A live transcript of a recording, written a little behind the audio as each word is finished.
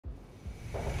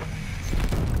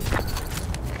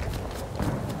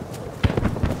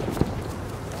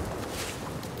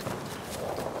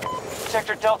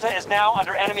Sector Delta is now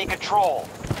under enemy control.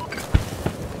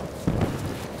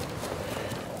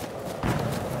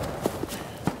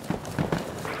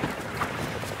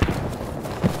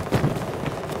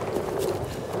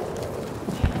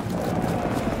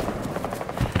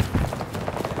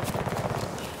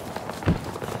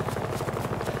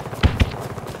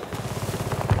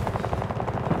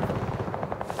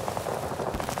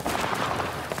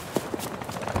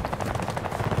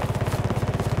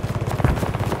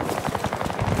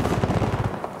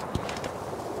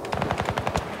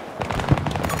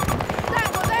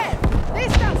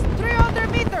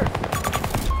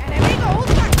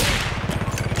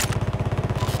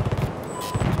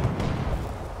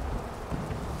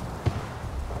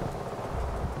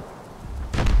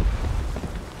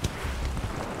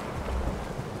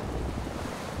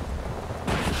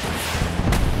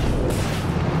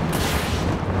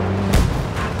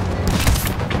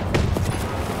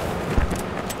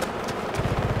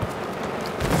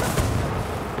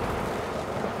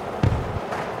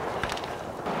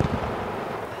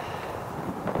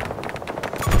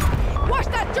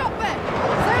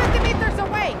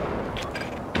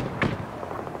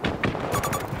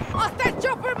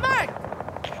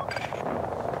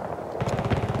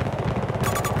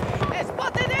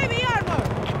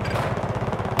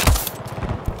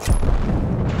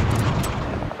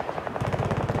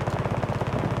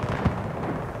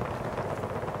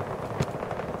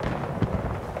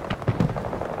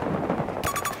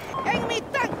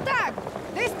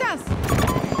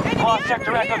 Lost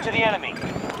Sector Echo to the enemy.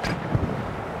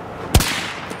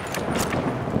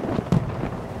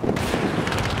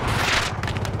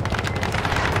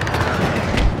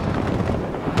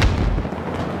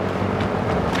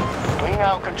 We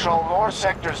now control more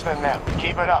sectors than them.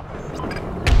 Keep it up.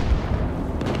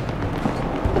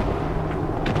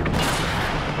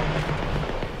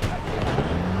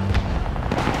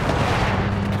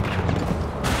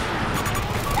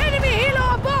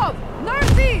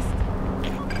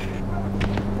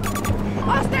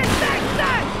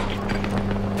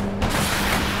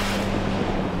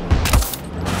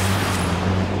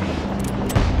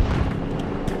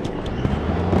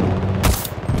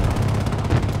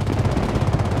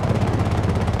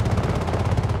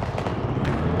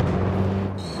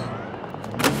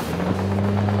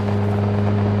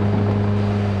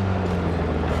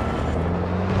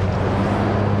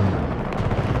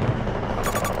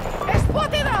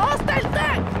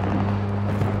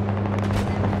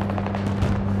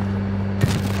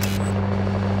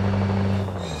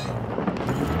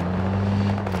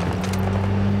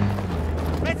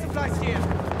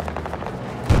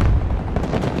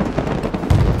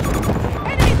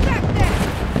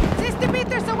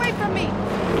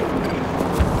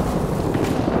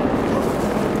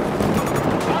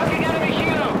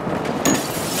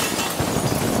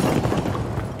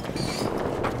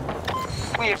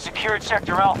 We have secured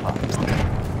Sector Alpha.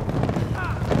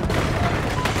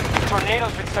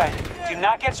 Tornado's been sighted. Do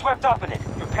not get swept up in it.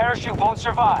 Your parachute won't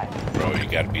survive. Bro, you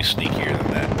gotta be sneakier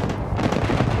than that.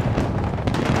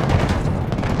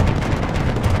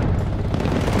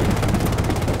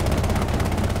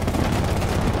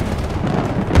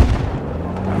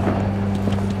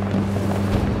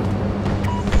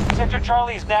 Sector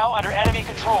Charlie is now under enemy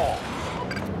control.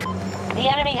 The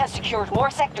enemy has secured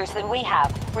more sectors than we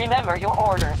have. Remember your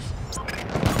orders.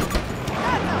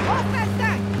 That's a hostile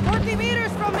tank! 40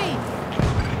 meters from me!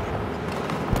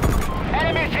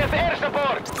 Enemies with air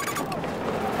support!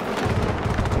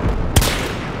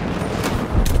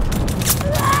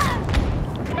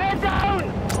 Man down!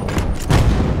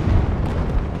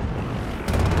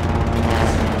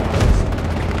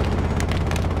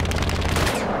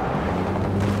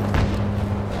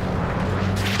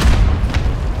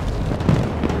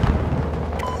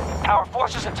 Our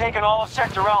forces have taken all of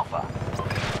Sector Alpha.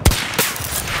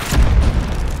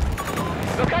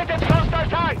 Located hostile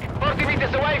tank! 40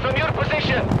 meters away from your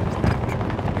position!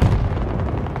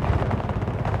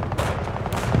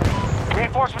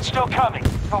 Reinforcements still coming,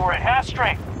 but we're at half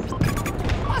strength.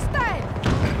 Hostile!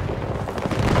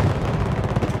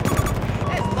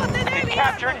 We've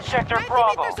captured Sector 90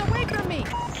 Bravo. meters away from me!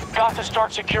 Got to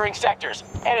start securing sectors.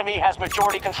 Enemy has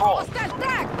majority control. Hostile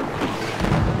tank!